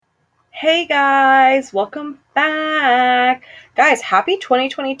Hey guys, welcome back. Guys, happy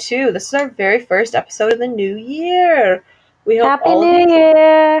 2022. This is our very first episode of the new year. We hope Happy all of New you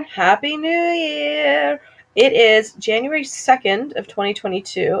Year! Happy New Year. It is January 2nd of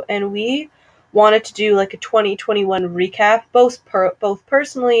 2022 and we wanted to do like a 2021 recap both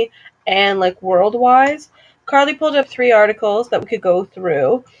personally and like world-wise. Carly pulled up 3 articles that we could go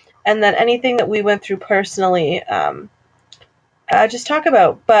through and then anything that we went through personally just talk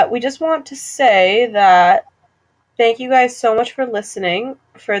about. But we just want to say that thank you guys so much for listening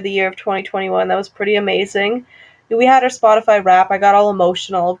for the year of 2021. That was pretty amazing. We had our Spotify wrap. I got all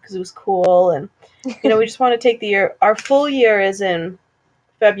emotional because it was cool. And, we just want to take the year. Our full year is in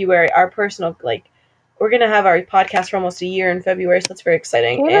February. Our personal, we're going to have our podcast for almost a year in February. So that's very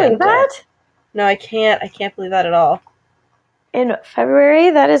exciting. Can you believe And, that? no, I can't. I can't believe that at all. In February,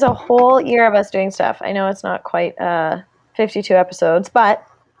 that is a whole year of us doing stuff. I know it's not quite 52 episodes, but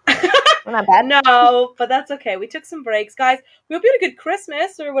we're not bad. No, but that's okay. We took some breaks. Guys, we hope you had a good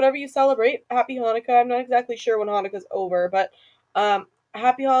Christmas or whatever you celebrate. Happy Hanukkah. I'm not exactly sure when Hanukkah's over, but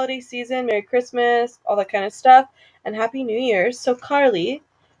happy holiday season, Merry Christmas, all that kind of stuff, and Happy New Year's. So, Carly,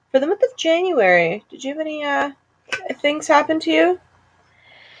 for the month of January, did you have any things happen to you?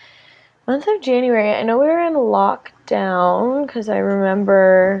 Month of January, I know we were in lockdown because I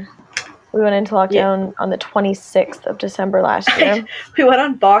remember we went into lockdown on the 26th of December last year. We went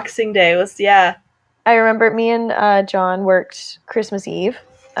on Boxing Day. Yeah. I remember me and John worked Christmas Eve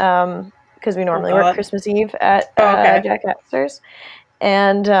because we normally work Christmas Eve at Jack Astor's.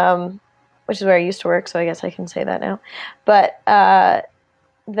 And which is where I used to work, so I guess I can say that now. But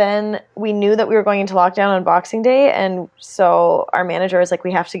then we knew that we were going into lockdown on Boxing Day, and so our manager was like,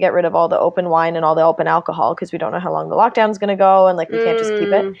 we have to get rid of all the open wine and all the open alcohol because we don't know how long the lockdown's going to go, and like we can't just keep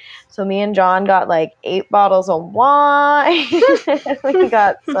it. So me and John got like 8 bottles of wine. We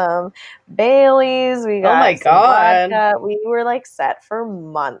got some Baileys. We got some vodka. We were like set for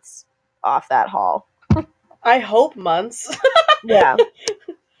months off that haul. I hope months. Yeah.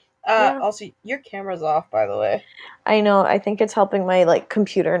 Also, your camera's off, by the way. I know. I think it's helping my like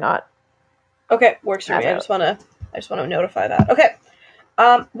computer not. Okay, works for me. I just want to notify that. Okay.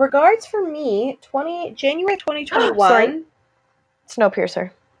 Regards for me, January 2021. Sorry.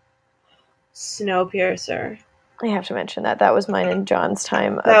 Snowpiercer. Snowpiercer. I have to mention that. That was mine and John's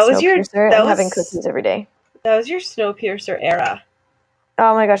time of Snowpiercer and having cookies every day. That was your Snowpiercer era.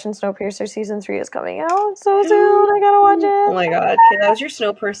 Oh my gosh, and Snowpiercer season 3 is coming out so soon. I gotta watch it. Oh my god. Okay, that was your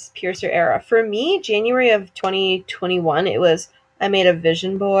Snowpiercer era. For me, January of 2021, I made a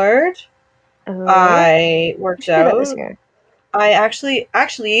vision board. I worked out. This year. I actually,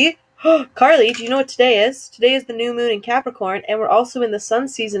 Carly, do you know what today is? Today is the new moon in Capricorn, and we're also in the sun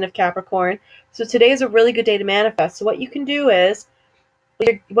season of Capricorn. So today is a really good day to manifest. So what you can do is,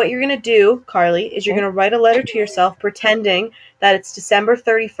 what you're going to do, Carly, is you're going to write a letter to yourself pretending that it's December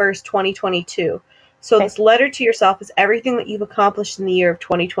 31st, 2022. So this letter to yourself is everything that you've accomplished in the year of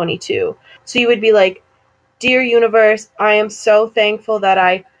 2022. So you would be like, Dear Universe, I am so thankful that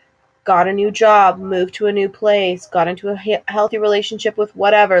I got a new job, moved to a new place, got into a healthy relationship with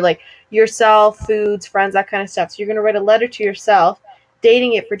whatever, like yourself, foods, friends, that kind of stuff. So you're going to write a letter to yourself,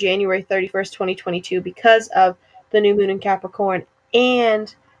 dating it for January 31st, 2022, because of the new moon in Capricorn.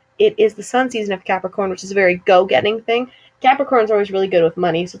 And it is the sun season of Capricorn, which is a very go-getting thing. Capricorn's always really good with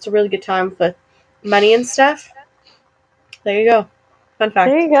money, so it's a really good time for money and stuff. There you go. Fun fact.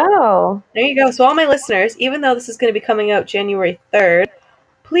 There you go. There you go. So all my listeners, even though this is going to be coming out January 3rd,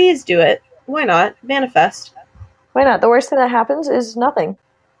 please do it. Why not? Manifest. Why not? The worst thing that happens is nothing.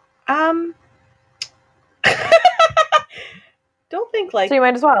 Don't think like... So you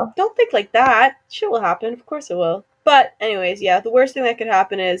might as well. Don't think like that. Shit will happen. Of course it will. But anyways, yeah, the worst thing that could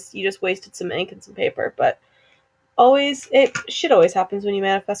happen is you just wasted some ink and some paper. But shit always happens when you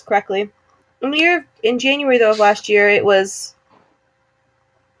manifest correctly. In January, though, of last year, it was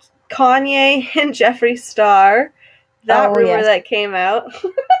Kanye and Jeffree Star. That rumor that came out.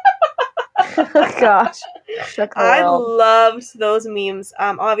 Gosh. I loved those memes.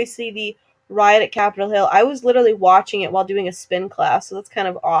 Obviously, the riot at Capitol Hill, I was literally watching it while doing a spin class, so that's kind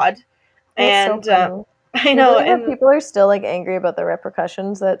of odd. That's so I know. And people are still like angry about the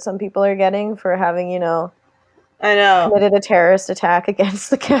repercussions that some people are getting for having, I know, committed a terrorist attack against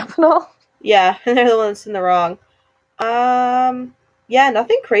the Capitol. Yeah, and they're the ones in the wrong. Yeah,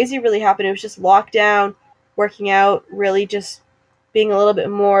 nothing crazy really happened. It was just lockdown, working out, really just being a little bit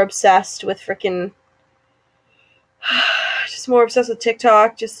more obsessed with freaking... just more obsessed with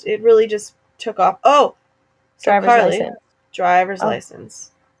TikTok. It really just took off. Oh! So driver's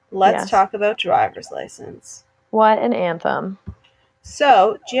license. Let's talk about driver's license. What an anthem.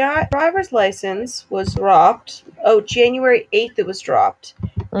 So, driver's license was dropped. Oh, January 8th it was dropped.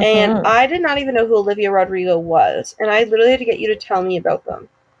 Mm-hmm. And I did not even know who Olivia Rodrigo was. And I literally had to get you to tell me about them.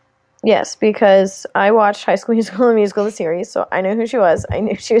 Yes, because I watched High School Musical, the musical, the series, so I knew who she was. I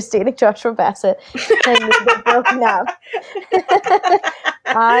knew she was dating Joshua Bassett, and they were broken up.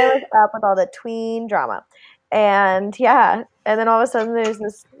 I was up with all the tween drama. And yeah, and then all of a sudden there's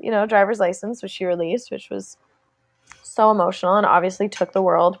this, driver's license, which she released, which was so emotional and obviously took the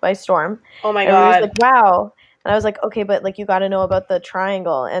world by storm. Oh my Everybody God. was like, wow. And I was like, okay, but like you got to know about the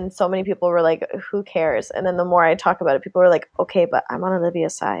triangle. And so many people were like, who cares? And then the more I talk about it, people were like, okay, but I'm on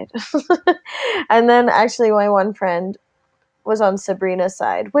Olivia's side. And then actually my one friend was on Sabrina's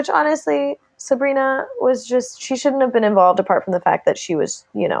side, which honestly, Sabrina was she shouldn't have been involved apart from the fact that she was,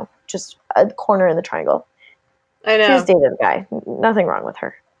 just a corner in the triangle. I know. She just dated a guy. Nothing wrong with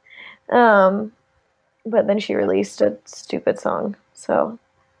her. But then she released a stupid song. So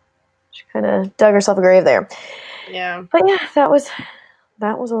she kind of dug herself a grave there. Yeah. But yeah, that was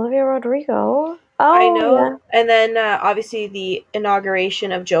Olivia Rodrigo. Oh, I know. Yeah. And then obviously the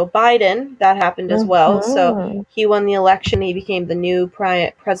inauguration of Joe Biden, that happened as well. So he won the election. He became the new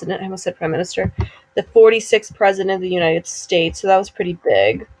president. I almost said prime minister. The 46th president of the United States. So that was pretty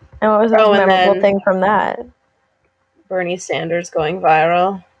big. And what was the most memorable thing from that? Bernie Sanders going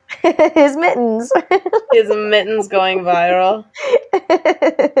viral. His mittens. His mittens going viral.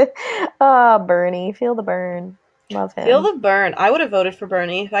 Oh, Bernie. Feel the burn. Love him. Feel the burn. I would have voted for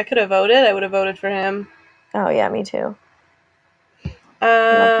Bernie. If I could have voted, I would have voted for him. Oh, yeah, me too.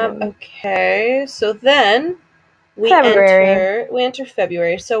 Okay, so then we enter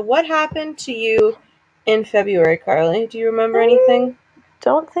February. So what happened to you in February, Carly? Do you remember anything?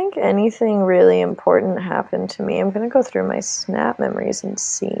 Don't think anything really important happened to me. I'm going to go through my Snap memories and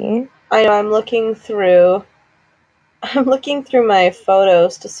see. I know, I'm looking through my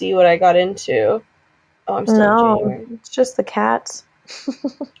photos to see what I got into. Oh, I'm still in January. It's just the cats.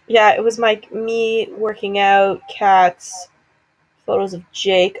 Yeah, it was me working out, cats, photos of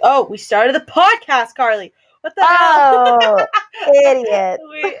Jake. Oh, we started the podcast, Carly. What the hell? Oh, idiot.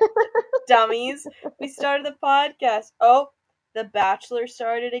 Dummies. We started the podcast. Oh, The Bachelor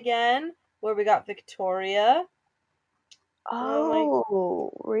started again, where we got Victoria.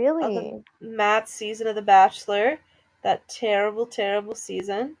 Oh, really? Matt's season of The Bachelor. That terrible, terrible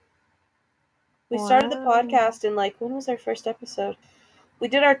season. We started the podcast in, when was our first episode? We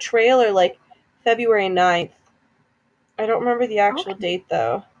did our trailer, February 9th. I don't remember the actual date,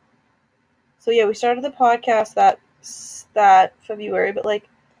 though. So, yeah, we started the podcast that February, but,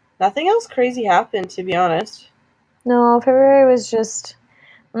 nothing else crazy happened, to be honest. No, February was just...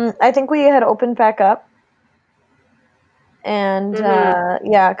 I think we had opened back up. And,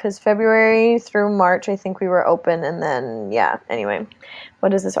 because February through March, I think we were open. And then, anyway.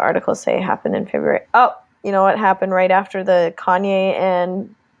 What does this article say happened in February? Oh, you know what happened right after the Kanye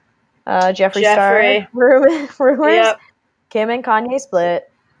and Jeffree Star rumors? Yep. Kim and Kanye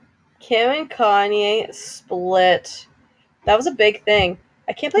split. That was a big thing.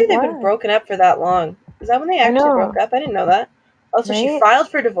 I can't believe they've been broken up for that long. Is that when they actually broke up? I didn't know that. Oh, so she filed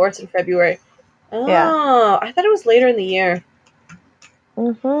for divorce in February. Oh, yeah. I thought it was later in the year.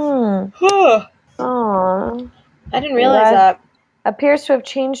 Mm-hmm. Aww. I didn't realize that. Appears to have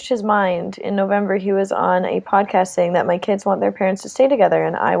changed his mind. In November, he was on a podcast saying that my kids want their parents to stay together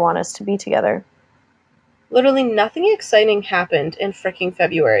and I want us to be together. Literally nothing exciting happened in freaking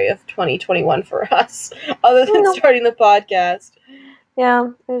February of 2021 for us, other than starting the podcast. Yeah,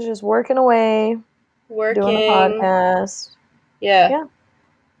 it was just working away. Doing the podcast. Yeah.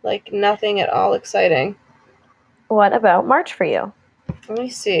 Nothing at all exciting. What about March for you? Let me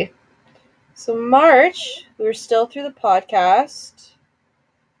see. So March, we were still through the podcast.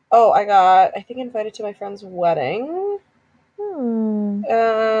 Oh, I got, I think, invited to my friend's wedding.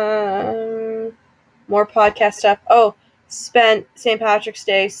 More podcast stuff. Oh, spent St. Patrick's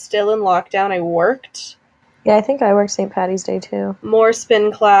Day still in lockdown. I worked. Yeah, I think I worked St. Patty's Day too. More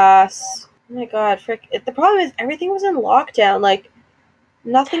spin class. Oh my god, the problem is everything was in lockdown.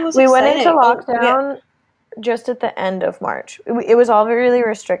 Nothing was exciting. We went into lockdown just at the end of March. It was all really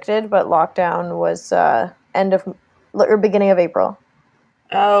restricted, but lockdown was beginning of April.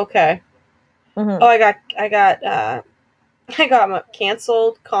 Oh, okay. Mm-hmm. Oh, I got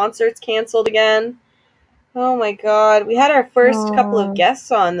canceled. Concerts canceled again. Oh my god. We had our first couple of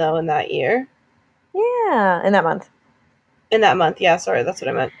guests on, though, in that year. Yeah, in that month. Yeah, sorry, that's what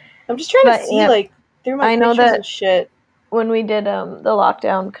I meant. I'm just trying to see, through my pictures and shit. When we did the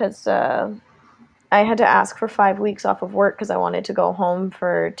lockdown, because I had to ask for 5 weeks off of work because I wanted to go home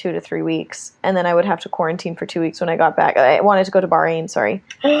for 2 to 3 weeks, and then I would have to quarantine for 2 weeks when I got back. I wanted to go to Bahrain,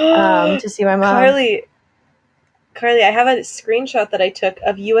 to see my mom. Carly, I have a screenshot that I took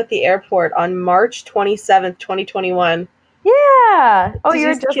of you at the airport on March 27th, 2021. Yeah. Oh, you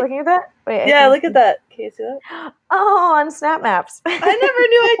were just looking at that? Wait. Yeah, look at that. Can you see that? Oh, on Snap Maps. I never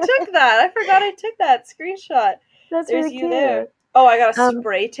knew I took that. I forgot I took that screenshot. That's really cute. There. Oh, I got a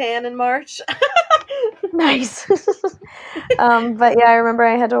spray tan in March. Nice. But yeah, I remember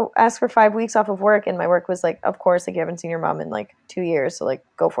I had to ask for 5 weeks off of work, and my work was like, of course, like you haven't seen your mom in like 2 years, so like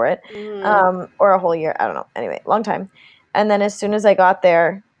go for it. Or a whole year. I don't know. Anyway, long time. And then as soon as I got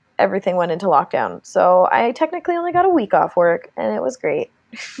there, everything went into lockdown. So I technically only got a week off work, and it was great.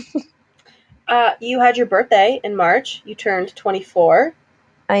 You had your birthday in March. You turned 24.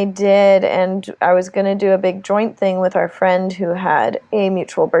 I did, and I was going to do a big joint thing with our friend who had a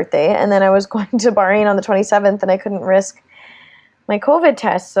mutual birthday, and then I was going to Bahrain on the 27th, and I couldn't risk my COVID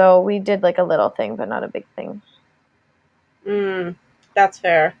test, so we did like a little thing, but not a big thing. That's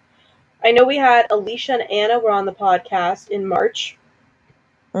fair. I know we had Alicia and Anna were on the podcast in March.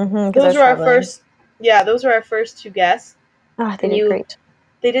 Those were our first. Yeah, those were our first two guests. Oh, they did great.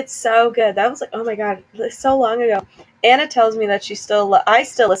 They did so good. That was like, oh my god, so long ago. Anna tells me that I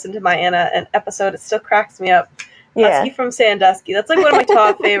still listen to my Anna episode. It still cracks me up. Yeah. Husky from Sandusky. That's like one of my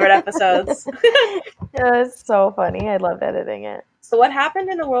top favorite episodes. Yeah, it's so funny. I love editing it. So what happened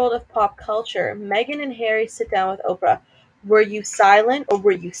in the world of pop culture? Meghan and Harry sit down with Oprah. Were you silent or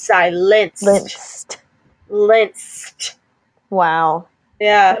were you silenced? Linced. Wow.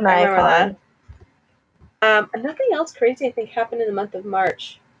 Yeah, I remember that. Nothing else crazy I think happened in the month of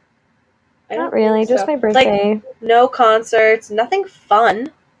March. Not really, just my birthday. Like, no concerts, nothing fun.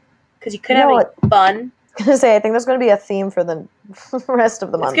 Because you couldn't have any fun. I was going to say, I think there's going to be a theme for the rest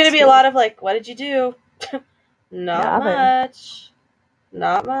of the month. It's going to be a lot of like, what did you do? Not much.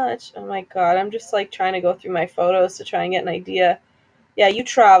 Not much. Oh my god, I'm just like trying to go through my photos to try and get an idea. Yeah, you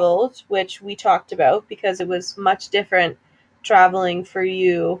traveled, which we talked about because it was much different traveling for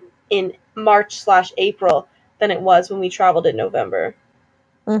you in March/April than it was when we traveled in November.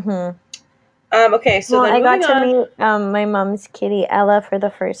 Okay, so then I got to meet my mom's kitty Ella for the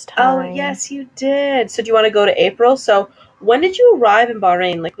first time. Oh yes, you did. So do you want to go to April? So when did you arrive in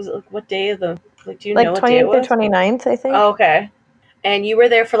Bahrain? Like, was it like what day of the? Like, do you know what day it was? 28th or 29th, I think. Oh, okay, and you were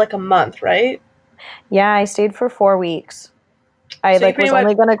there for like a month, right? Yeah, I stayed for 4 weeks. I was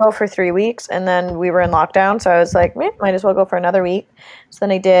only going to go for 3 weeks, and then we were in lockdown, so I was like, might as well go for another week. So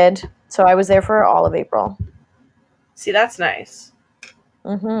then I did. So I was there for all of April. See, that's nice.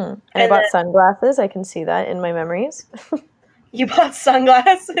 And I bought sunglasses. I can see that in my memories. You bought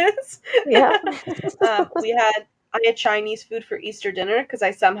sunglasses? Yeah. I had Chinese food for Easter dinner because I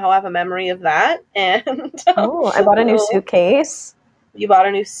somehow have a memory of that. And I bought a new suitcase. You bought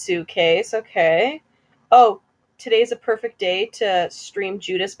a new suitcase, okay. Oh, today's a perfect day to stream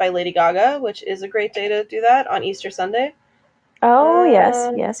Judas by Lady Gaga, which is a great day to do that on Easter Sunday. Oh,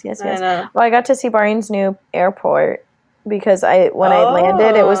 yes. Well, I got to see Bahrain's new airport. Because when I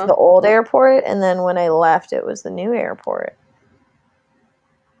landed, it was the old airport, and then when I left, it was the new airport.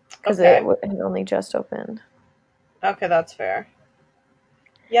 Because it had only just opened. Okay, that's fair.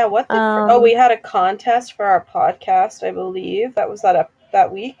 Yeah, we had a contest for our podcast, I believe. That was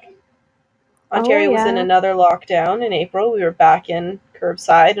that week. Ontario was in another lockdown in April. We were back in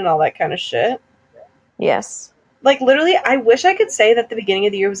curbside and all that kind of shit. Yes. Like, literally, I wish I could say that the beginning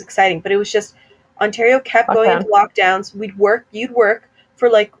of the year was exciting, but it was just... Ontario kept going into lockdowns. You'd work for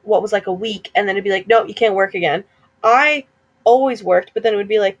like what was like a week, and then it'd be like, no, you can't work again. I always worked, but then it would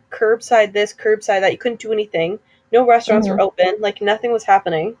be like curbside this, curbside that. You couldn't do anything. No restaurants were open. Like nothing was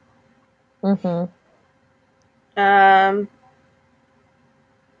happening.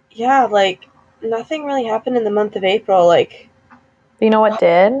 Yeah, like nothing really happened in the month of April. Like, you know what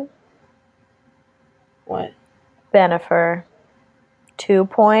did? What? Bennifer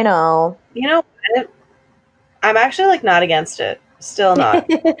 2.0. You know what? I'm actually like not against it. Still not.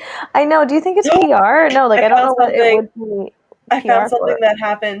 I know. Do you think it's PR? No, like I don't know what it would be. I found something that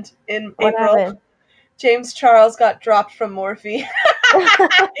happened in April. Happened? James Charles got dropped from Morphe.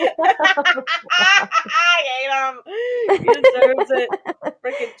 I hate him. He deserves it.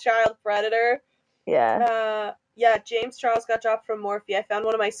 Freaking child predator. Yeah. Yeah, James Charles got dropped from Morphe. I found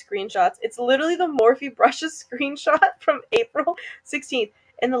one of my screenshots. It's literally the Morphe brushes screenshot from April 16th.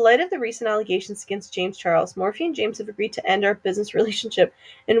 In the light of the recent allegations against James Charles, Morphe and James have agreed to end our business relationship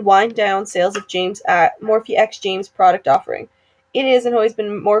and wind down sales of Morphe X James product offering. It is and always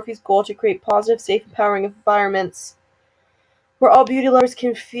been Morphe's goal to create positive, safe, empowering environments where all beauty lovers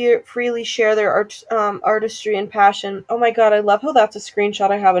can freely share their artistry and passion. Oh my god, I love how that's a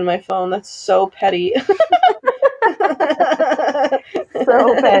screenshot I have in my phone. That's so petty.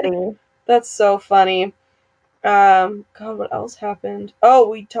 So petty. That's so funny. God, what else happened? Oh,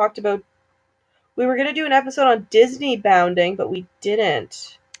 we talked about, we were gonna do an episode on Disney bounding, but we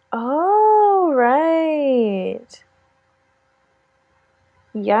didn't. Oh, right.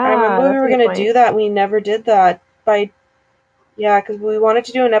 Yeah, I remember we were gonna do that. We never did that. Because we wanted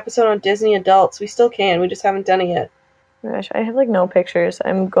to do an episode on Disney adults. We still can. We just haven't done it yet. Gosh, I have like no pictures.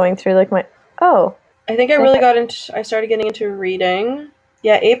 I'm going through like my. Oh. I think I started getting into reading.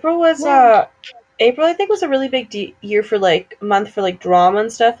 Yeah, April, I think, was a really big year for month for drama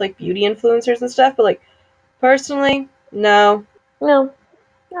and stuff, like beauty influencers and stuff. But personally, no. No,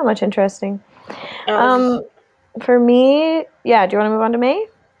 not much interesting. For me, yeah. Do you want to move on to May?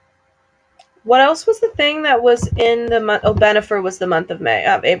 What else was the thing that was in the month? Oh, Bennifer was the month of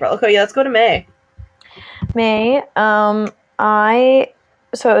April. Okay, yeah, let's go to May. May.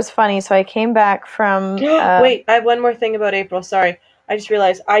 So it was funny. So I came back from. Wait, I have one more thing about April. Sorry. I just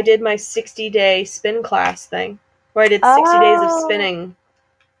realized I did my 60-day spin class thing, where I did 60 days of spinning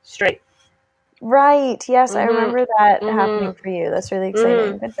straight. Right. Yes, I remember that happening for you. That's really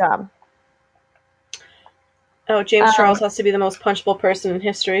exciting. Good job. Oh, James Charles has to be the most punchable person in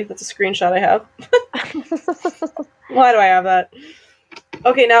history. That's a screenshot I have. Why do I have that?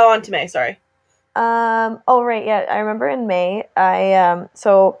 Okay, now on to May. Sorry. Oh, right. Yeah, I remember in May, I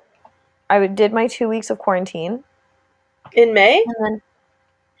did my 2 weeks of quarantine. In May? And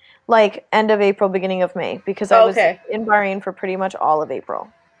then, end of April, beginning of May, because I was in Bahrain for pretty much all of April.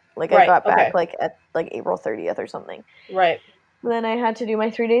 I got back at April 30th or something. Right. Then I had to do my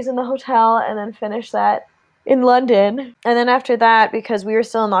 3 days in the hotel and then finish that in London. And then after that, because we were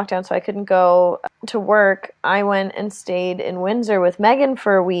still in lockdown, so I couldn't go to work, I went and stayed in Windsor with Megan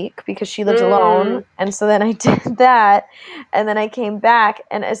for a week because she lives alone. And so then I did that. And then I came back.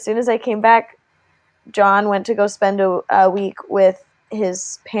 And as soon as I came back, John went to go spend a week with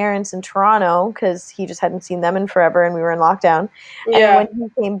his parents in Toronto because he just hadn't seen them in forever and we were in lockdown. Yeah. And when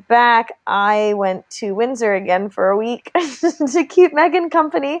he came back, I went to Windsor again for a week to keep Megan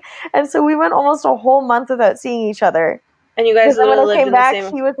company. And so we went almost a whole month without seeing each other. And you guys literally when I came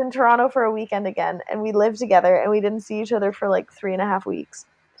back, he was in Toronto for a weekend again, and we lived together, and we didn't see each other for 3.5 weeks.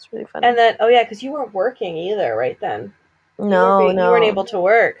 It's really funny. And then, because you weren't working either, right then? No. You weren't able to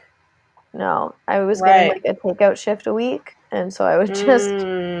work. No, I was getting a takeout shift a week, and so I would just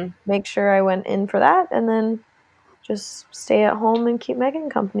make sure I went in for that, and then just stay at home and keep Megan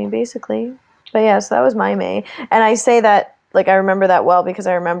company, basically. But yeah, so that was my May. And I say that, I remember that well because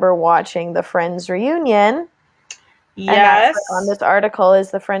I remember watching the Friends reunion. Yes. And on this article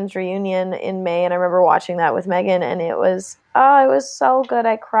is the Friends reunion in May, and I remember watching that with Megan, and it was so good.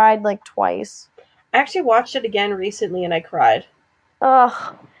 I cried twice. I actually watched it again recently, and I cried.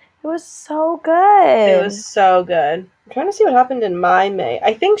 Ugh. It was so good. It was so good. I'm trying to see what happened in my May.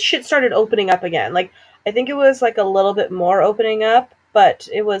 I think shit started opening up again. I think it was a little bit more opening up, but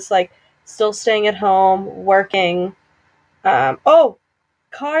it was still staying at home, working.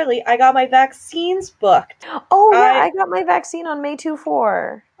 Carly, I got my vaccines booked. Oh, yeah, I got my vaccine on May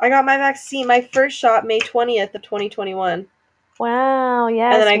 24. I got my vaccine, my first shot, May 20th of 2021. Wow,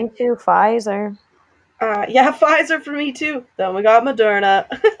 yes, and then me too, Pfizer. Yeah, Pfizer for me too. Then we got Moderna.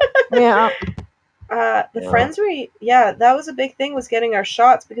 Yeah. Friends that was a big thing, was getting our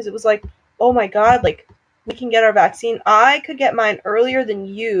shots, because it was oh my god, we can get our vaccine. I could get mine earlier than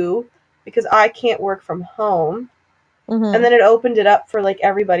you because I can't work from home. Mm-hmm. And then it opened it up for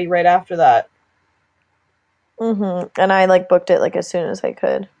everybody right after that. Mm-hmm. And I booked it as soon as I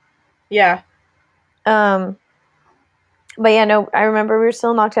could. Yeah. But yeah, no, I remember we were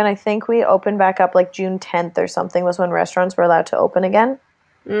still in lockdown. I think we opened back up June 10th or something was when restaurants were allowed to open again.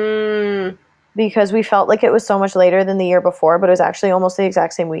 Because we felt it was so much later than the year before, but it was actually almost the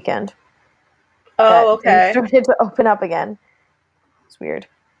exact same weekend. Oh, okay. It started to open up again. It's weird.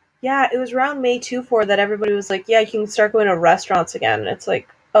 Yeah, it was around May 24 that everybody was yeah, you can start going to restaurants again. And it's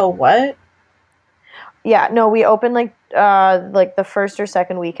oh, what? Yeah, no, we opened the first or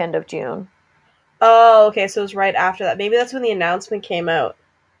second weekend of June. Oh, okay, so it was right after that. Maybe that's when the announcement came out.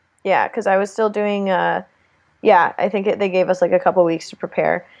 Yeah, because I was still doing, I think they gave us a couple weeks to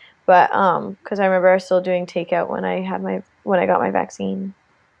prepare. But, because I remember I was still doing takeout when I got my vaccine.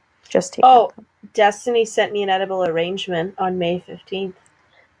 Just takeout. Oh, Destiny sent me an edible arrangement on May 15th.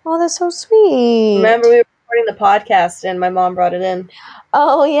 Oh, that's so sweet. Remember, we were recording the podcast and my mom brought it in.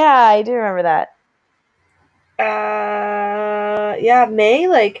 Oh, yeah, I do remember that. Yeah, May,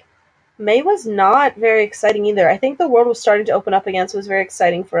 May was not very exciting either. I think the world was starting to open up again, so it was very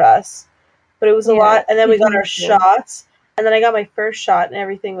exciting for us. But it was a lot, and then we got our shots, and then I got my first shot, and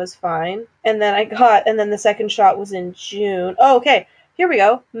everything was fine. And then the second shot was in June. Oh, okay. Here we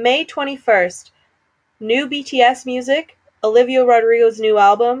go. May 21st. New BTS music, Olivia Rodrigo's new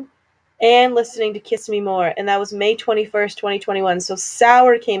album, and listening to Kiss Me More. And that was May 21st, 2021. So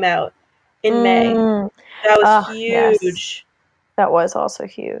Sour came out in May. That was huge. Yes. That was also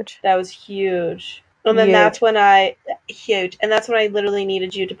huge. That was huge. And then that's when I literally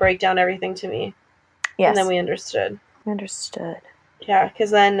needed you to break down everything to me. Yes. And then we understood. Yeah, because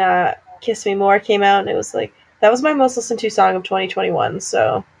then Kiss Me More came out, and it was like, that was my most listened to song of 2021,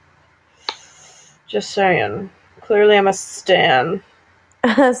 so just saying. Clearly I'm a stan.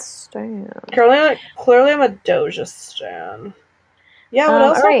 Clearly I'm a Doja stan. Yeah, what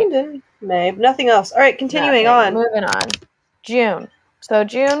else happened in May? Nothing else. All right, continuing on. Moving on. June. So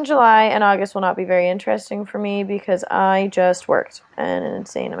June, July, and August will not be very interesting for me because I just worked an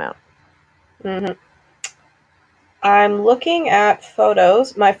insane amount. Mm-hmm. I'm looking at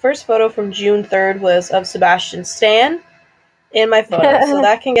photos. My first photo from June 3rd was of Sebastian Stan in my photos, so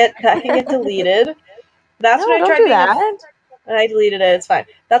that can get deleted. That's when I tried being and I deleted it. It's fine.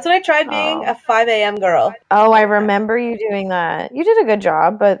 That's when I tried being a 5 a.m. girl. Oh, I remember you doing that. You did a good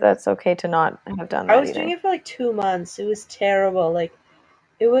job, but that's okay to not have done that. I was doing it for like 2 months. It was terrible. Like,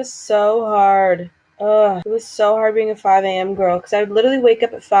 it was so hard. It was so hard being a 5 a.m. girl because I would literally wake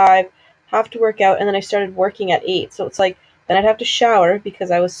up at 5, have to work out, and then I started working at 8. So it's like, then I'd have to shower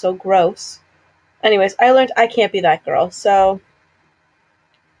because I was so gross. Anyways, I learned I can't be that girl, so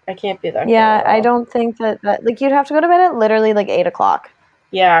I can't be that girl. Yeah, I don't think that like, you'd have to go to bed at literally like 8 o'clock.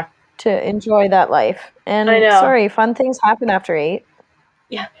 Yeah. To enjoy that life. And I know. Sorry, fun things happen after 8.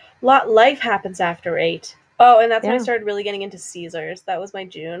 Yeah, life happens after 8. Oh, and that's when I started really getting into Caesars. That was my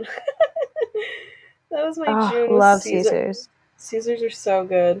June. That was my June. Love Caesars. Caesars are so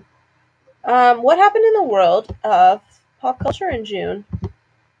good. What happened in the world of pop culture in June?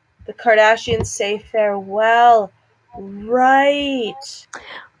 The Kardashians say farewell. Right.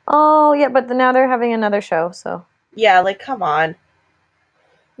 Oh, yeah, but now they're having another show, so. Yeah, like, come on.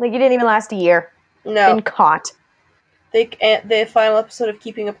 Like, you didn't even last a year. No. Been caught. The final episode of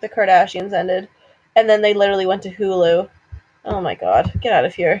Keeping Up with the Kardashians ended, and then they literally went to Hulu. Oh my god, get out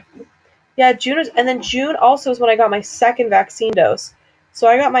of here. Yeah, June also is when I got my second vaccine dose. So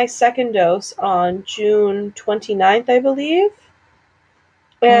I got my second dose on June 29th, I believe.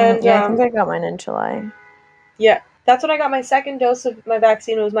 And yeah, I think I got mine in July. Yeah, that's when I got my second dose of my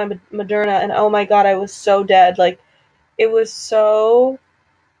vaccine. It was my Moderna, and oh my god, I was so dead. Like, it was so,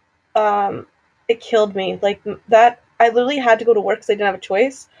 it killed me. Like, that, I literally had to go to work because I didn't have a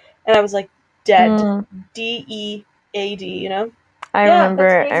choice, and I was like, dead. DEAD, you know? I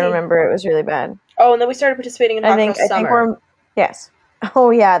remember it was really bad. Oh, and then we started participating in Hot Girl Summer. Yes. Oh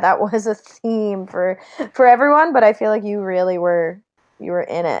yeah, that was a theme for everyone, but I feel like you really were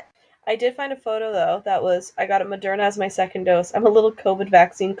in it. I did find a photo though that was, I got a Moderna as my second dose. I'm a little COVID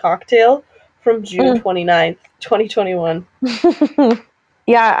vaccine cocktail from June 29th, 2021.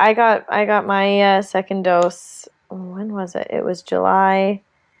 Yeah, I got my second dose. When was it? It was July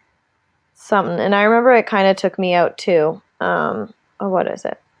something, and I remember it kind of took me out too. What is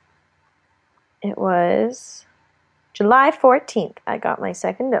it? It was July 14th. I got my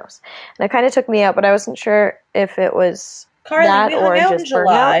second dose, and it kind of took me out, but I wasn't sure if it was Carly, that or just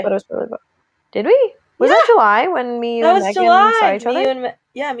burnout. But it was really. Did we? Was that July when you and Megan saw each other?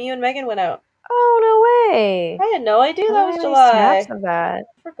 Me and Megan went out. Oh, no way! I had no idea that was July. Snaps of that.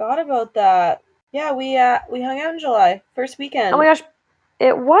 I forgot about that. Yeah, we hung out in July, first weekend. Oh my gosh,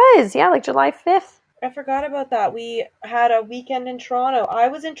 it was like July 5th. I forgot about that. We had a weekend in Toronto. I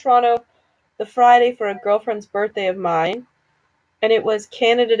was in Toronto the Friday for a girlfriend's birthday of mine, and it was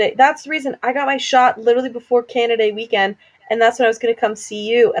Canada Day. That's the reason I got my shot literally before Canada Day weekend, and that's when I was going to come see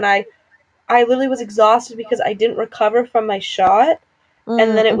you. And I literally was exhausted because I didn't recover from my shot.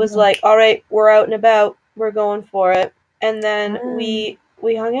 And then it was like, all right, we're out and about. We're going for it. And then we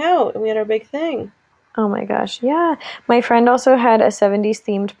hung out and we had our big thing. Oh my gosh, yeah. My friend also had a 70s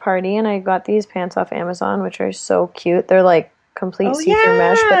themed party, and I got these pants off Amazon, which are so cute. They're like complete see-through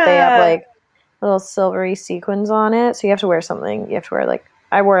mesh, but they have like little silvery sequins on it. So you have to wear something. You have to wear like,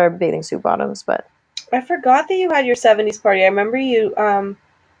 I wore bathing suit bottoms, but I forgot that you had your 70s party. I remember you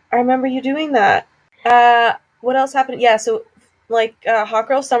doing that. What else happened? Yeah, so like Hot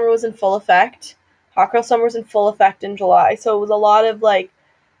Girl Summer was in full effect. Hot Girl Summer was in full effect in July. So it was a lot of like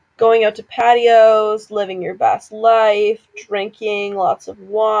going out to patios, living your best life, drinking lots of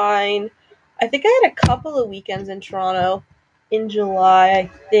wine. I think I had a couple of weekends in Toronto in July,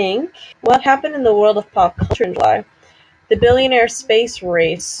 I think. What happened in the world of pop culture in July? The billionaire space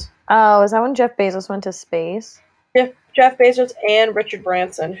race. Oh, is that when Jeff Bezos went to space? Jeff Bezos and Richard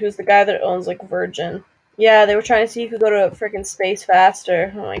Branson, who's the guy that owns like Virgin. Yeah, they were trying to see who could go to freaking space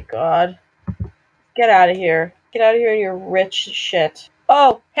faster. Oh my god. Get out of here. Get out of here and your rich shit.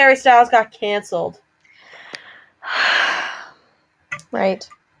 Oh, Harry Styles got cancelled. Right.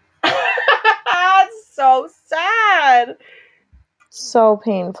 It's so sad. So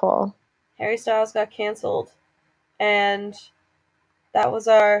painful. Harry Styles got cancelled. And that was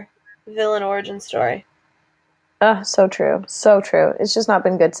our villain origin story. So true. So true. It's just not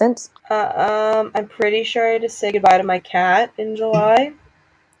been good since. I'm pretty sure I had to say goodbye to my cat in July.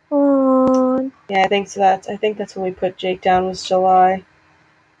 Aww. Yeah, I think so. I think that's when we put Jake down, was July.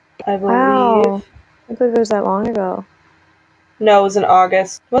 I believe. Wow. I believe it was that long ago. No, it was in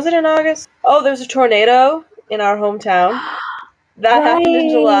August. Was it in August? Oh, there was a tornado in our hometown. That happened in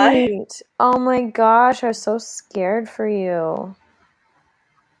July. Oh my gosh, I was so scared for you.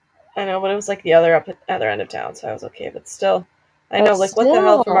 I know, but it was like the other end of town, so I was okay. But still, I know, like, what the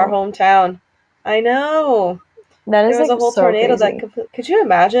hell from our hometown? I know. That is there was like a whole so tornado crazy. that could you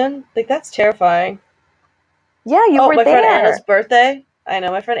imagine? Like, that's terrifying. Yeah, you were my there. friend Anna's birthday. I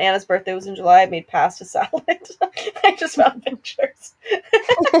know, my friend Anna's birthday was in July. I made pasta salad. I just found pictures.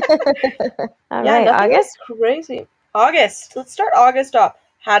 All yeah, right, nothing August? crazy. August. Let's start August off.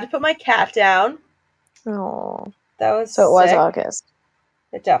 Had to put my cat down. Oh. That was so. It sick. was August.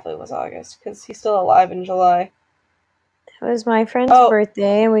 It definitely was August because he's still alive in July. It was my friend's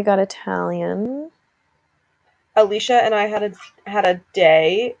birthday, and we got Italian. Alicia and I had a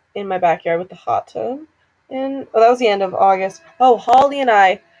day in my backyard with the hot tub, and that was the end of August. Oh, Holly and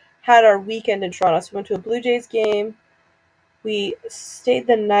I had our weekend in Toronto. So we went to a Blue Jays game. We stayed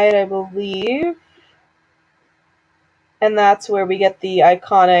the night, I believe, and that's where we get the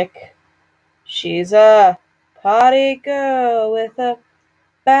iconic "She's a party girl with a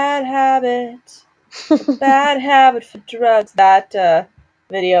bad habit, a bad habit for drugs." That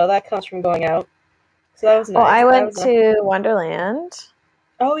video that comes from Going Out. So that was nice. Oh, I went to Wonderland.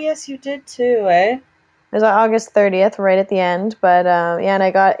 Oh yes, you did too, eh? It was on August 30th, right at the end. But yeah, and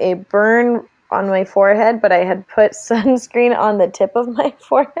I got a burn on my forehead, but I had put sunscreen on the tip of my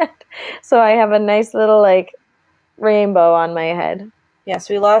forehead, so I have a nice little like rainbow on my head. Yes,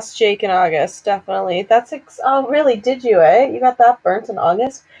 we lost Jake in August, definitely. Oh, really? Did you, eh? You got that burnt in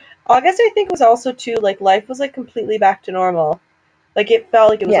August? August, I think, was also, too, like, life was, like, completely back to normal. Like, it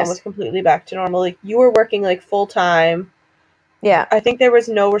felt like it was almost completely back to normal. Like, you were working, like, full-time. Yeah. I think there was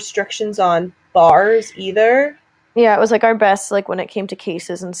no restrictions on bars, either. Yeah, it was, like, our best, like, when it came to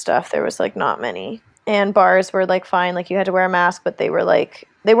cases and stuff, there was, like, not many. And bars were, like, fine. Like, you had to wear a mask, but they were, like,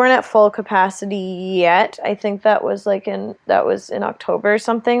 they weren't at full capacity yet. I think that was in October or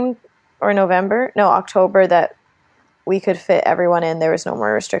something, or November. No, October, that we could fit everyone in. There was no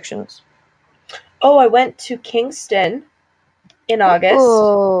more restrictions. Oh, I went to Kingston in August.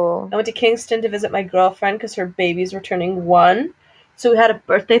 Ooh. I went to Kingston to visit my girlfriend because her babies were turning 1. So we had a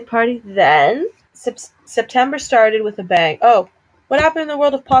birthday party then. September started with a bang. Oh, what happened in the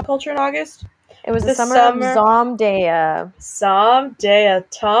world of pop culture in August? It was the summer of Zomdaya. Zomdaya.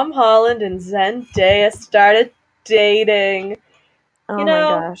 Tom Holland and Zendaya started dating. Oh my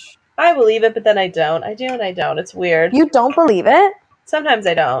gosh. I believe it, but then I don't. I do and I don't. It's weird. You don't believe it? Sometimes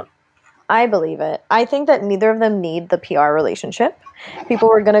I don't. I believe it. I think that neither of them need the PR relationship. People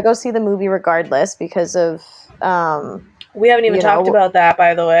were going to go see the movie regardless because of... we haven't even talked about that,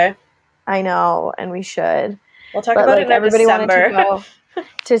 by the way. I know, and we should. We'll talk about it in everybody December. Wanted to go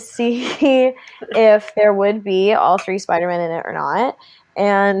to see if there would be all 3 Spider-Man in it or not.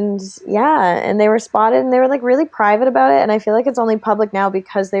 And yeah, and they were spotted and they were like really private about it. And I feel like it's only public now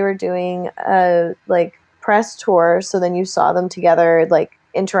because they were doing a like press tour. So then you saw them together like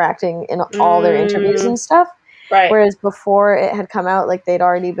interacting in all their interviews and stuff. Right. Whereas before it had come out, like they'd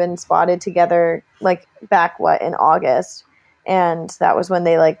already been spotted together like back in August. And that was when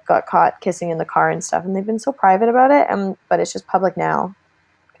they like got caught kissing in the car and stuff. And they've been so private about it. But it's just public now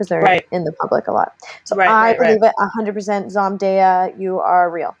because they're in the public a lot. So I believe it 100%. Zomdaya, you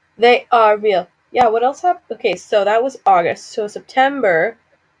are real. They are real. Yeah, what else happened? Okay, so that was August. So September,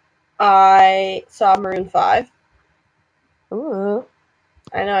 I saw Maroon 5. Ooh.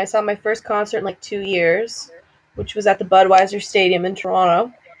 I know, I saw my first concert in like 2 years, which was at the Budweiser Stadium in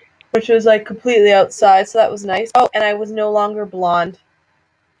Toronto, which was like completely outside, so that was nice. Oh, and I was no longer blonde.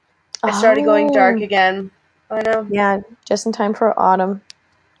 I started going dark again. I know. Yeah, just in time for autumn.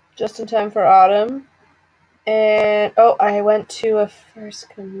 Just in time for autumn. And, I went to a First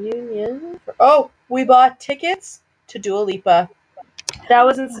Communion. We bought tickets to Dua Lipa. That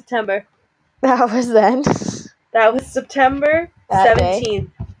was in September. That was then. That was September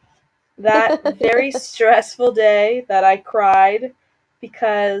 17th. That very stressful day that I cried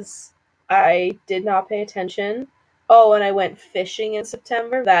because I did not pay attention. Oh, and I went fishing in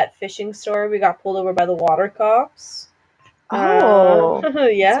September. That fishing story, we got pulled over by the water cops. Oh,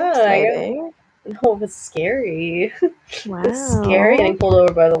 yeah. that's exciting. No, it was scary. Wow. It was scary getting pulled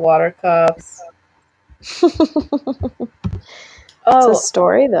over by the water cops. It's a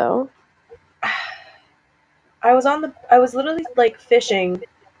story, though. I was literally, like, fishing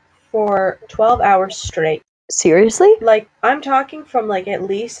for 12 hours straight. Seriously? Like, I'm talking from, like, at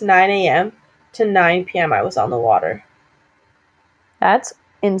least 9 a.m. to 9 p.m. I was on the water. That's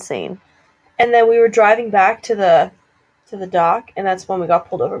insane. And then we were driving back to the dock, and that's when we got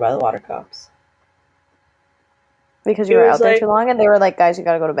pulled over by the water cops. Because you were out there too long, and they were like, guys, you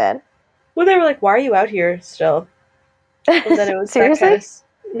gotta go to bed? Well, they were like, why are you out here still? And then it was seriously?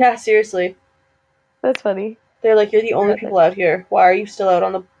 Yeah, seriously. That's funny. They're like, you're the only people out here. Why are you still out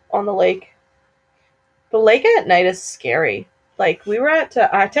on the lake? The lake at night is scary. Like, we were at,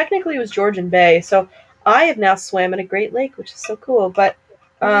 technically it was Georgian Bay, so I have now swam in a Great Lake, which is so cool, but,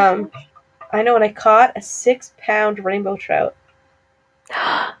 I know, and I caught a 6-pound rainbow trout.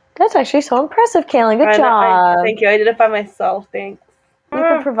 That's actually so impressive, Kaylin. Good job. Thank you. I did it by myself. Thanks. You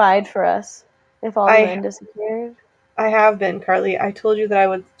could provide for us if all the men disappeared. I have been, Carly. I told you that I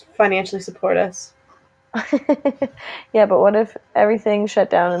would financially support us. Yeah, but what if everything shut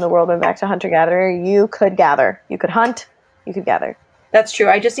down and the world went back to hunter-gatherer? You could gather. You could hunt. You could gather. That's true.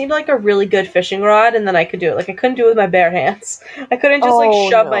 I just need like a really good fishing rod, and then I could do it. Like, I couldn't do it with my bare hands. I couldn't just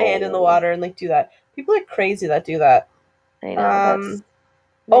shove my hand in the water and like do that. People are crazy that do that. I know.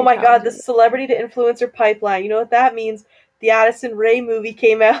 Oh my god, the celebrity to influencer pipeline. You know what that means? The Addison Rae movie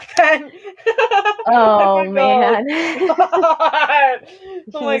came out then. Oh, man.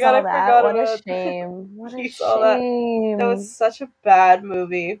 Oh my god, I forgot about that. What a shame. What a shame. That was such a bad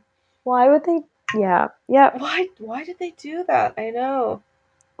movie. Why would they? Yeah. Why did they do that? I know.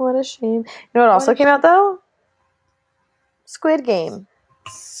 What a shame. You know what also came out, though? Squid Game.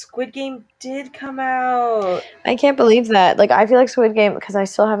 Squid Game did come out. I can't believe that. Like, I feel like Squid Game, because I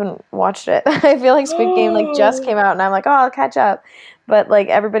still haven't watched it. I feel like Squid Game, like, just came out, and I'm like, oh, I'll catch up. But, like,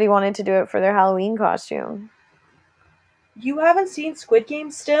 everybody wanted to do it for their Halloween costume. You haven't seen Squid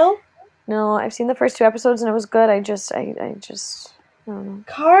Game still? No, I've seen the first 2 episodes, and it was good. I don't know.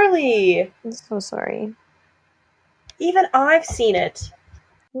 Carly! I'm so sorry. Even I've seen it.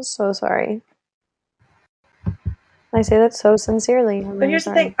 I'm so sorry. I say that so sincerely. But here's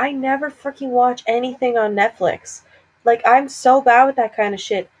the thing, I never freaking watch anything on Netflix. Like, I'm so bad with that kind of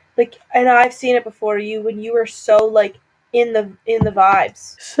shit. Like, and I've seen it before when you were so, like, in the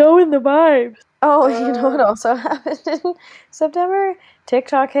vibes. So in the vibes. Oh, you know what also happened in September?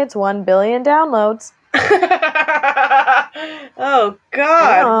 TikTok hits 1 billion downloads. Oh,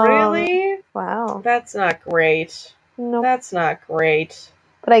 God, really? Wow. That's not great. Nope. That's not great.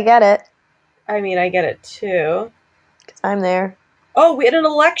 But I get it. I mean, I get it, too. Because I'm there. Oh, we had an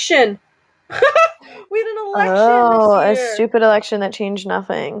election! We had an election this year! A stupid election that changed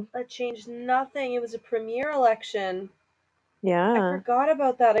nothing. That changed nothing. It was a premier election. Yeah. I forgot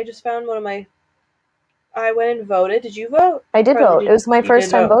about that. I just found one of my... I went and voted. Did you vote? I did vote. It was my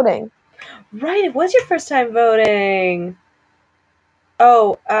first time voting. Right, it was your first time voting.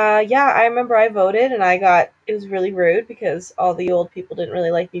 Oh, yeah, I remember I voted, and it was really rude because all the old people didn't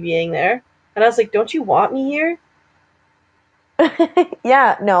really like me being there. And I was like, don't you want me here?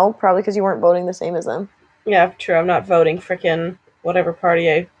 Yeah, no, probably because you weren't voting the same as them. Yeah, true. I'm not voting frickin' whatever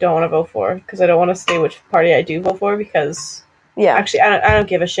party I don't want to vote for, because I don't want to say which party I do vote for, because... Yeah. Actually, I don't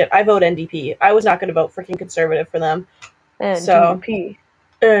give a shit. I vote NDP. I was not going to vote freaking conservative for them. NDP.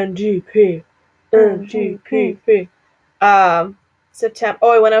 NDP. September.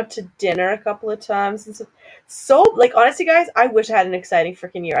 Oh, I went out to dinner a couple of times. And so, like, honestly, guys, I wish I had an exciting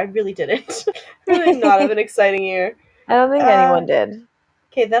freaking year. I really didn't. Really not have an exciting year. I don't think anyone did.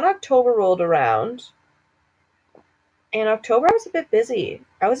 Okay, then October rolled around. And October, I was a bit busy.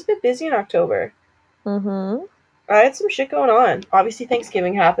 In October. Mm-hmm. I had some shit going on. Obviously,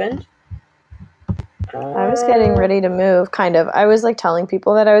 Thanksgiving happened. I was getting ready to move, kind of. I was, like, telling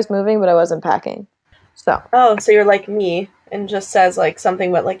people that I was moving, but I wasn't packing. So. Oh, so you're like me, and just says, like,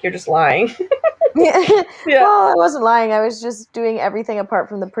 something, but, like, you're just lying. Yeah. Well, I wasn't lying. I was just doing everything apart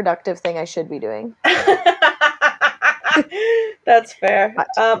from the productive thing I should be doing. That's fair.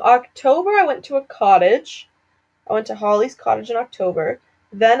 October, I went to a cottage. I went to Holly's Cottage in October.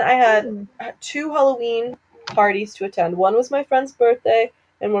 Then I had 2 Halloween parties to attend. One was my friend's birthday,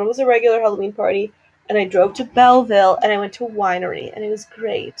 and one was a regular Halloween party. and I drove to Belleville, and I went to a winery, and it was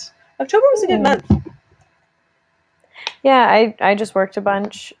great. October was a good month. Yeah, I just worked a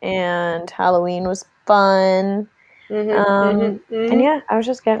bunch, and Halloween was fun. And yeah, I was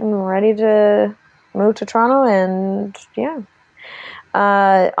just getting ready to move to Toronto, and yeah.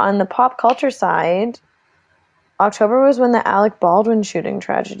 On the pop culture side, October was when the Alec Baldwin shooting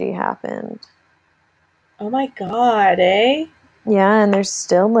tragedy happened. Oh my god, eh? Yeah, and there's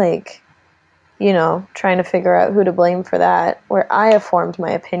still like, trying to figure out who to blame for that, where I have formed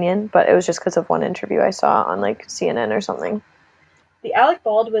my opinion, but it was just because of one interview I saw on like CNN or something. The Alec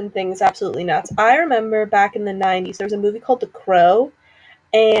Baldwin thing is absolutely nuts. I remember back in the 90s, there was a movie called The Crow,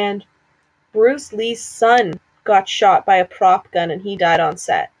 and Bruce Lee's son got shot by a prop gun and he died on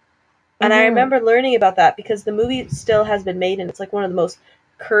set. And I remember learning about that because the movie still has been made, and it's like one of the most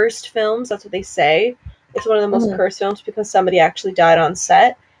cursed films. That's what they say. It's one of the most cursed films because somebody actually died on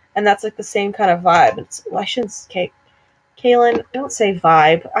set, and that's like the same kind of vibe. I shouldn't, Kaylin, don't say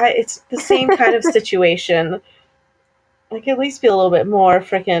vibe. It's the same kind of situation. Like, at least feel a little bit more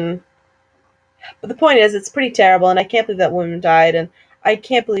freaking. But the point is, it's pretty terrible, and I can't believe that woman died, and I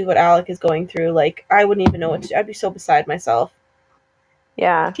can't believe what Alec is going through. Like, I wouldn't even know what to. I'd be so beside myself.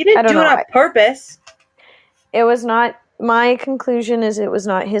 Yeah. He didn't do it on purpose. It was not. My conclusion is it was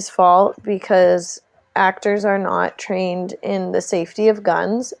not his fault because actors are not trained in the safety of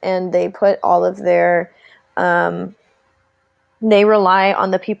guns, and they put all of their. They rely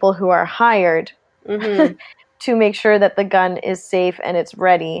on the people who are hired to make sure that the gun is safe and it's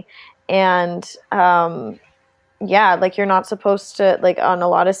ready. And yeah, like you're not supposed to, like on a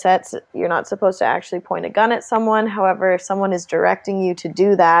lot of sets, you're not supposed to actually point a gun at someone. However, if someone is directing you to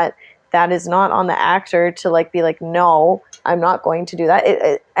do that, that is not on the actor to like be like, no, I'm not going to do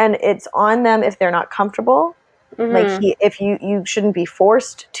that. And it's on them if they're not comfortable. Like if you shouldn't be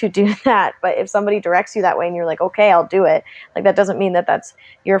forced to do that, but if somebody directs you that way and you're like, okay, I'll do it. Like that doesn't mean that that's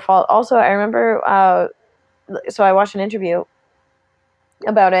your fault. Also, I remember, so I watched an interview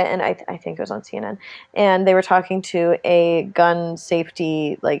about it, and I think it was on CNN, and they were talking to a gun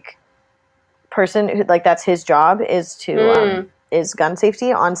safety like person who like that's his job is to is gun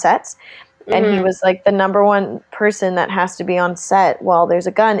safety on sets. And he was like, the number one person that has to be on set while there's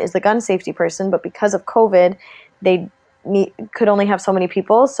a gun is the gun safety person. But because of COVID, they could only have so many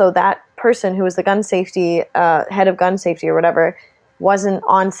people. So that person who was the gun safety, head of gun safety or whatever, wasn't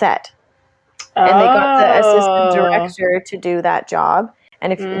on set. And they got the assistant director to do that job.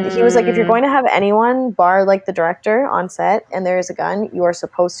 And if he was like, if you're going to have anyone bar like the director on set and there is a gun, you are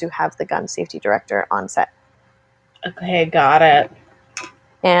supposed to have the gun safety director on set. Okay, got it.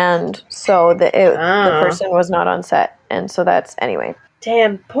 And so the person was not on set, and so that's anyway.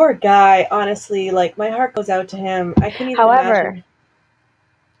 Damn, poor guy. Honestly, like my heart goes out to him. I couldn't even imagine.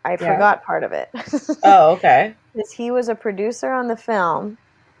 I forgot part of it. Oh, okay. Because he was a producer on the film,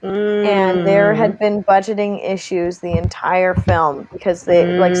 and there had been budgeting issues the entire film because they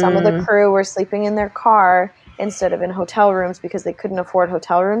like some of the crew were sleeping in their car instead of in hotel rooms because they couldn't afford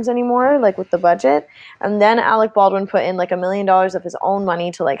hotel rooms anymore, like with the budget. And then Alec Baldwin put in like $1 million of his own money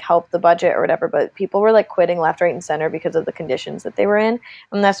to like help the budget or whatever, but people were like quitting left, right, and center because of the conditions that they were in.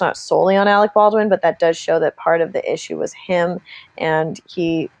 And that's not solely on Alec Baldwin, but that does show that part of the issue was him, and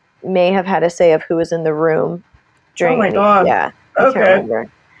he may have had a say of who was in the room during. Oh my god! Yeah, I can't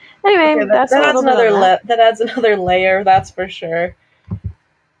remember. Anyway, that adds another layer. That's for sure.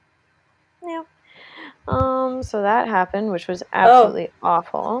 Yeah. So that happened, which was absolutely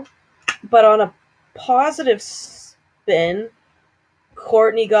awful. But on a positive spin,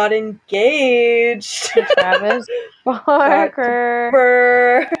 Kourtney got engaged to Travis Barker.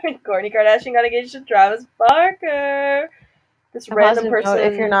 Kourtney Kardashian got engaged to Travis Barker. This random person.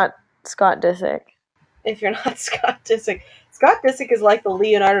 If you're not Scott Disick. If you're not Scott Disick. Scott Disick is like the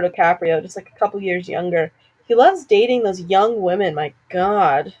Leonardo DiCaprio, just like a couple years younger. He loves dating those young women, my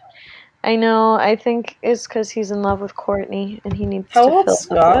god. I know, I think it's because he's in love with Kourtney and he needs How to old fill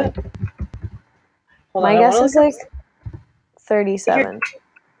Scott? My guess is like 37.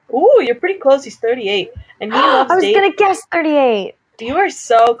 Ooh, you're pretty close. He's 38. And he loves dating. I was gonna guess 38. You are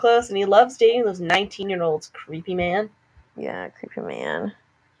so close, and he loves dating those 19-year-olds. Creepy man. Yeah, creepy man.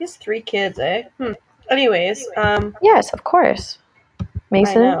 He has 3 kids, eh? Anyways, yes, of course.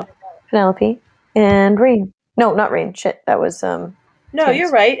 Mason, Penelope, and Rain. No, not Rain. Shit, that was No, Kim's.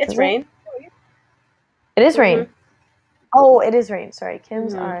 You're right. It's Rain. It is Rain. Oh, it is Rain. Sorry,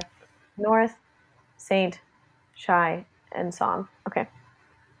 Kim's are North, Saint, Shy, and Psalm. Okay.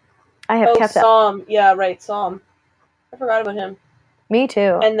 I have kept that. Psalm. Yeah, right, Psalm. I forgot about him. Me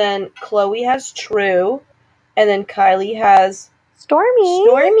too. And then Chloe has True, and then Kylie has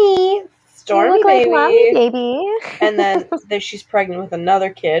Stormy. Stormy you look baby. like mommy baby. And then she's pregnant with another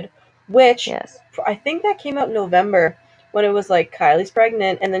kid, which yes. I think that came out in November when it was like Kylie's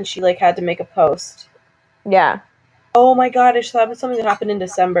pregnant, and then she like had to make a post. Yeah. Oh my god, that was something that happened in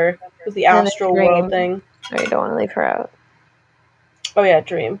December. It was the Astral World thing. Sorry, don't want to leave her out. Oh yeah,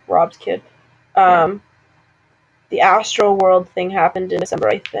 Dream, Rob's kid. The Astral World thing happened in December,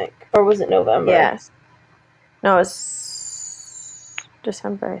 I think. Or was it November? Yes. No, it was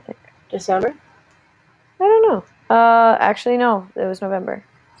December, I think. December? I don't know. Actually, no. It was November.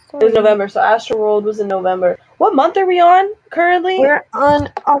 Sorry. It was November, so Astral World was in November. What month are we on currently? We're on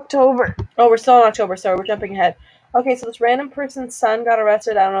October. Oh, we're still in October. Sorry, we're jumping ahead. Okay, so this random person's son got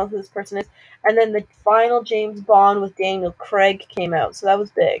arrested. I don't know who this person is. And then the final James Bond with Daniel Craig came out, so that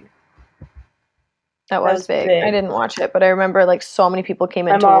was big. That was big. I didn't watch it, but I remember like so many people came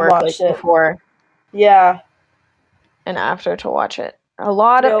into work like before. Yeah. And after to watch it. It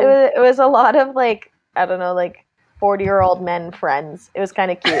was a lot of like, I don't know, like 40-year-old men friends. It was kind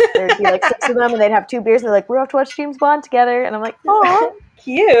of cute. There'd be like 6 of them, and they'd have 2 beers, and they're like, we're off to watch James Bond together. And I'm like, oh,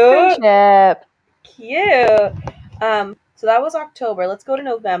 cute. Friendship. Cute. So that was October. Let's go to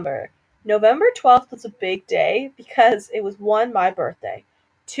November. November 12th was a big day because it was 1, my birthday.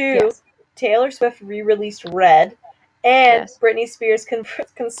 2, Taylor Swift re-released Red, and Britney Spears'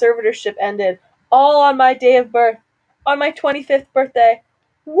 conservatorship ended, all on my day of birth, on my 25th birthday.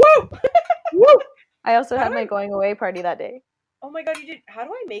 Woo! Woo! I also had my going away party that day. Oh my god, you did. How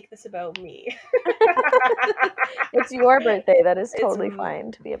do I make this about me? It's your birthday. That is totally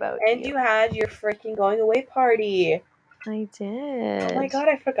fine to be about you. And you had your freaking going away party. I did. Oh my god,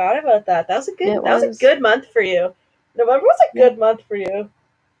 I forgot about that. That was a good month for you. November was a good month for you.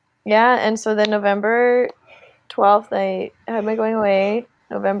 Yeah, and so then November 12th, I had my going away.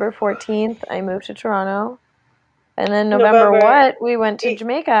 November 14th, I moved to Toronto. And then November we went to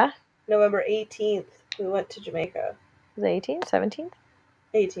Jamaica. November 18th, we went to Jamaica. Was it 18th? 17th?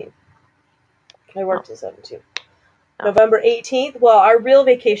 18th. I worked till 17th. Oh. November 18th, well, our real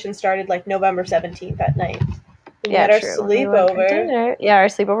vacation started like November 17th at night. We had our sleepover. Yeah, our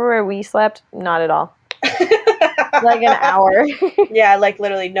sleepover where we slept, not at all. Like an hour. Yeah, like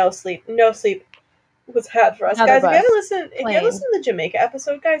literally no sleep. No sleep was had for us. Guys, if you haven't listened to the Jamaica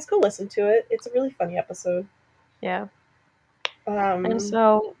episode, guys, go listen to it. It's a really funny episode. Yeah. And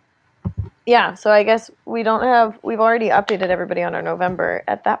so, yeah, so I guess we've already updated everybody on our November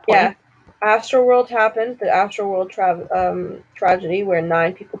at that point. Yeah. Astroworld happened, the Astroworld tragedy where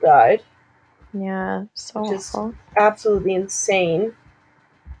 9 people died. Yeah, so which is absolutely insane.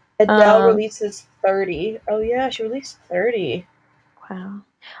 Adele releases 30. Oh yeah, she released 30. Wow.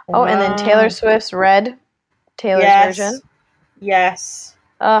 Oh, and then Taylor Swift's Red, Taylor's version. Yes.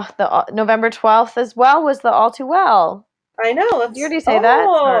 The November 12th as well was the All Too Well. I know. Did you already say that?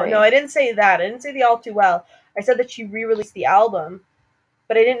 No, I didn't say that. I didn't say the All Too Well. I said that she re-released the album,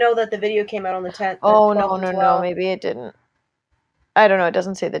 but I didn't know that the video came out on the 10th. Oh, no, maybe it didn't. I don't know. It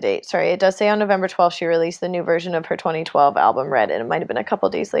doesn't say the date. Sorry. It does say on November 12th she released the new version of her 2012 album Red, and it might have been a couple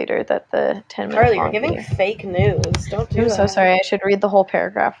days later that the 10-minute Carly, you're giving fake news. Don't do that. I'm so sorry. I should read the whole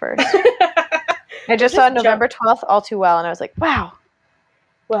paragraph first. I just saw November 12th All Too Well, and I was like, wow.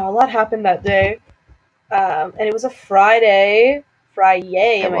 Well, a lot happened that day. And it was a Friday.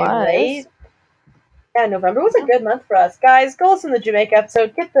 Am I right? Yeah, November was a good month for us. Guys, go listen to the Jamaica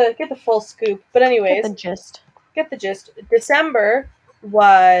episode. Get the full scoop. But anyways. Get the gist. December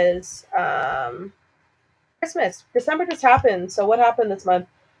was Christmas. December just happened. So what happened this month?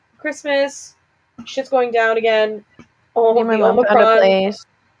 Christmas, shit's going down again. Oh, the Omicron.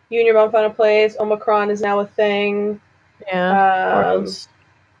 You and your mom found a place. Omicron is now a thing. Yeah.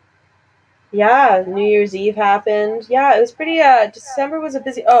 Yeah, New Year's Eve happened. Yeah, it was pretty. December was a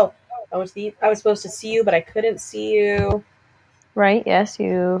busy. Oh, I was supposed to see you, but I couldn't see you. Right. Yes,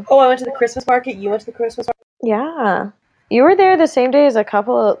 you. Oh, I went to the Christmas market. You went to the Christmas market. Yeah. You were there the same day as a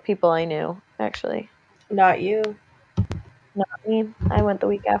couple of people I knew, actually. Not you. Not me. I went the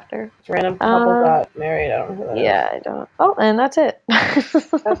week after. Random couple got married. I don't know who that is. Yeah, I don't. Oh, and that's it.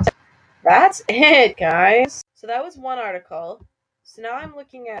 That's it, guys. So that was one article. So now I'm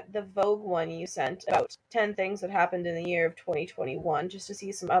looking at the Vogue one you sent about 10 things that happened in the year of 2021, just to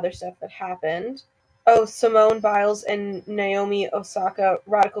see some other stuff that happened. Oh, Simone Biles and Naomi Osaka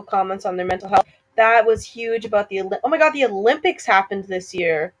radical comments on their mental health. That was huge about the Olympics happened this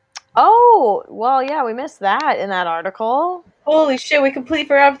year. Oh, well, yeah, we missed that in that article. Holy shit, we completely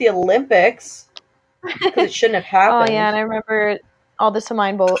forgot the Olympics. Because it shouldn't have happened. Oh, yeah, and I remember all the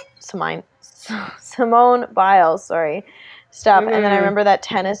Simone Biles, stuff. And then I remember that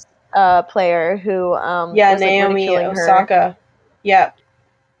tennis player who was Naomi ridiculing Osaka. Her. Yeah.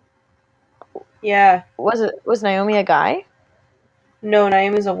 Yeah. Was Naomi a guy? No,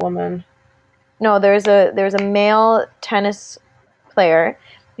 Naomi's a woman. No, there's a male tennis player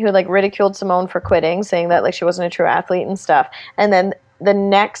who like ridiculed Simone for quitting, saying that like she wasn't a true athlete and stuff. And then the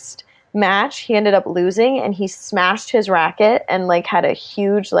next match, he ended up losing, and he smashed his racket and like had a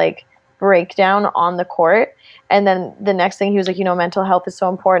huge like breakdown on the court. And then the next thing he was like, mental health is so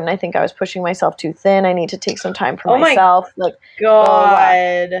important. I think I was pushing myself too thin. I need to take some time for myself. Like, blah, blah, blah.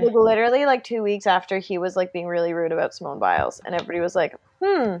 God. Like literally like 2 weeks after he was like being really rude about Simone Biles, and everybody was like,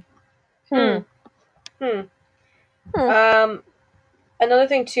 Another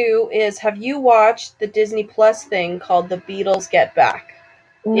thing too is, have you watched the Disney Plus thing called The Beatles Get Back?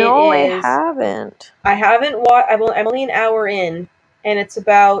 No, I haven't. I haven't watched. I'm only an hour in, and it's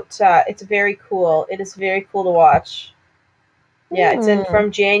about. It's very cool. It is very cool to watch. Yeah, it's in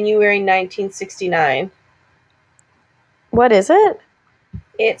from January 1969. What is it?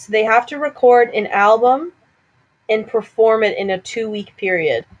 They have to record an album and perform it in a 2-week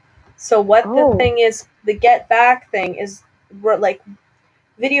period. So what the thing is, the Get Back thing is like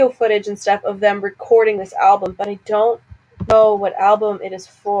video footage and stuff of them recording this album, but I don't know what album it is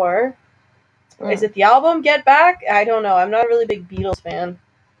for. Is it the album Get Back? I don't know. I'm not a really big Beatles fan.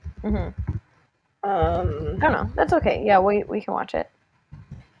 I don't know. That's okay. Yeah, we can watch it.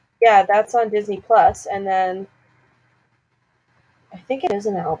 Yeah, that's on Disney Plus, and then I think it is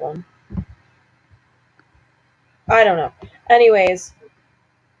an album. I don't know. Anyways,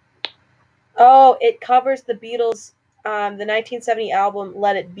 it covers the Beatles, the 1970 album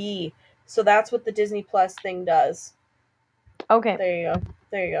Let It Be. So that's what the Disney Plus thing does. Okay.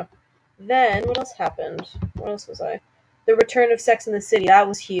 There you go. Then, what else happened? What else was I? The return of Sex and the City. That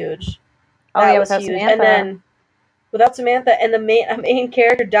was huge. That was huge. Samantha. And then, without Samantha, and the main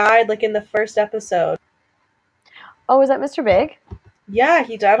character died, like, in the first episode. Oh, was that Mr. Big? Yeah,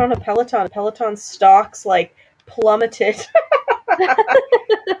 he died on a Peloton. Peloton stocks, like, plummeted.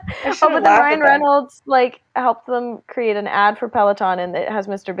 But then Ryan Reynolds, like, helped them create an ad for Peloton, and it has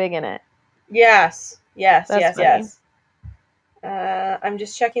Mr. Big in it. Yes. That's funny. I'm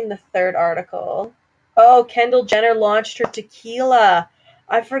just checking the third article. Oh, Kendall Jenner launched her tequila.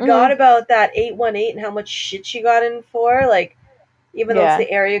 I forgot about that 818 and how much shit she got in for. Like, even though it's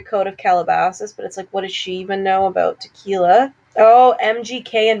the area code of Calabasas, but it's like, what does she even know about tequila? Oh,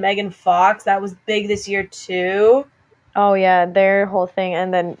 MGK and Megan Fox. That was big this year, too. Oh, yeah, their whole thing.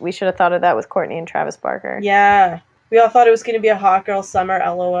 And then we should have thought of that with Courtney and Travis Barker. Yeah. We all thought it was going to be a hot girl summer,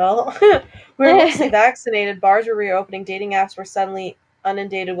 LOL. We were mostly vaccinated. Bars were reopening. Dating apps were suddenly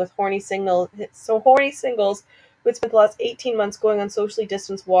inundated with horny singles who spent the last 18 months going on socially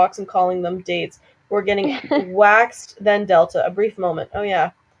distanced walks and calling them dates. We're getting waxed, then Delta. A brief moment. Oh,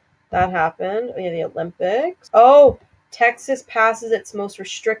 yeah. That happened. Oh, yeah, the Olympics. Oh, Texas passes its most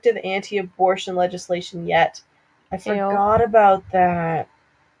restrictive anti-abortion legislation yet. I forgot about that.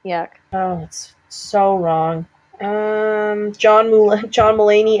 Yuck. Oh, it's so wrong. John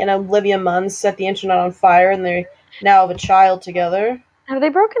Mulaney and Olivia Munn set the internet on fire, and they now have a child together. Have they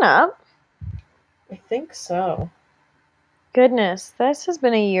broken up? I think so. Goodness, this has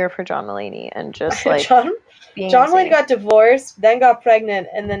been a year for John Mulaney, and just like John Mulaney got divorced, then got pregnant,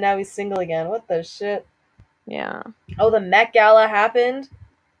 and then now he's single again. What the shit? Yeah. Oh, the Met Gala happened.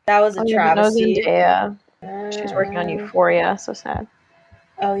 That was a travesty. Yeah. She's working on Euphoria. So sad.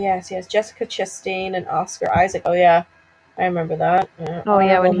 Oh, yes. Jessica Chastain and Oscar Isaac. Oh, yeah. I remember that.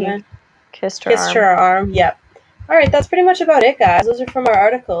 When he kissed her arm. Yep. All right, that's pretty much about it, guys. Those are from our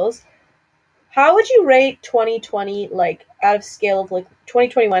articles. How would you rate 2020, like, out of scale of, like,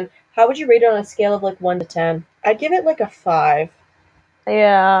 2021? How would you rate it on a scale of, like, 1 to 10? I'd give it, like, a 5.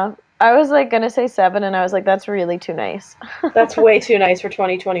 Yeah. I was, like, going to say 7, and I was like, that's really too nice. That's way too nice for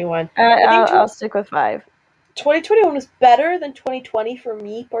 2021. I'll stick with 5. 2021 was better than 2020 for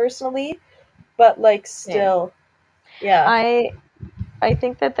me personally, but like still, yeah. I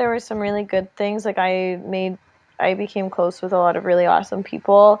think that there were some really good things. Like I became close with a lot of really awesome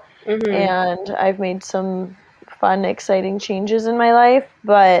people, and I've made some fun, exciting changes in my life.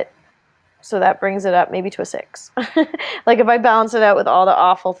 But so that brings it up maybe to a 6. Like if I balance it out with all the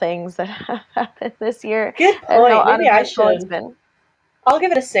awful things that have happened this year. Good point. Maybe I should. I'll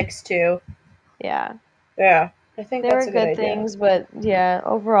give it a 6 too. Yeah. Yeah, I think there that's were a good good things, but yeah,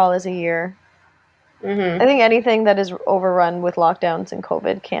 overall as a year, I think anything that is overrun with lockdowns and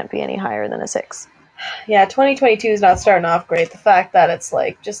COVID can't be any higher than a 6. Yeah, 2022 is not starting off great. The fact that it's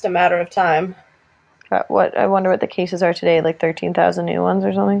like just a matter of time. I wonder what the cases are today, like 13,000 new ones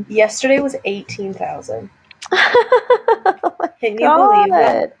or something? Yesterday was 18,000. Can you believe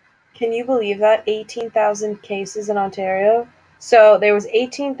that? Can you believe that? 18,000 cases in Ontario? So there was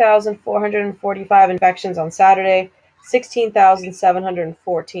 18,445 infections on Saturday,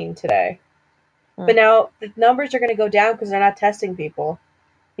 16,714 today. But now the numbers are going to go down because they're not testing people.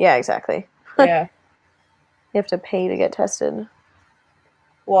 Yeah, exactly. Yeah. You have to pay to get tested.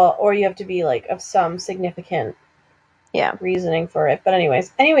 Well, or you have to be like of some significant reasoning for it. But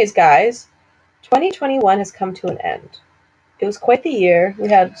anyways, guys, 2021 has come to an end. It was quite the year. We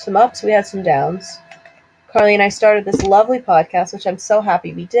had some ups, we had some downs. Carly and I started this lovely podcast, which I'm so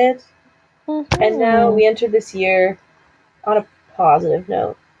happy we did. Mm-hmm. And now we enter this year on a positive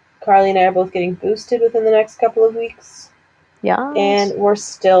note. Carly and I are both getting boosted within the next couple of weeks. Yeah. And we're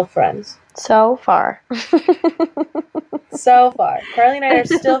still friends. So far. So far. Carly and I are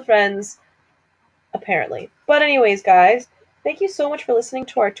still friends, apparently. But anyways, guys, thank you so much for listening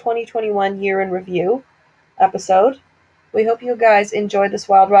to our 2021 year in review episode. We hope you guys enjoyed this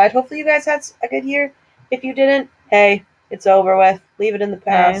wild ride. Hopefully you guys had a good year. If you didn't, hey, it's over with. Leave it in the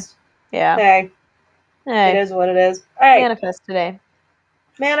past. Hey. Yeah. Hey. It is what it is. All right. Manifest today.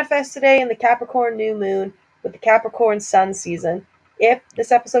 Manifest today in the Capricorn new moon with the Capricorn sun season. If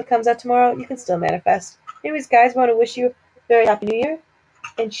this episode comes out tomorrow, you can still manifest. Anyways, guys, I want to wish you a very happy new year.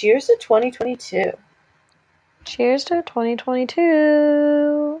 And cheers to 2022. Cheers to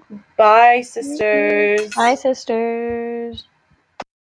 2022. Bye, sisters. Bye, sisters.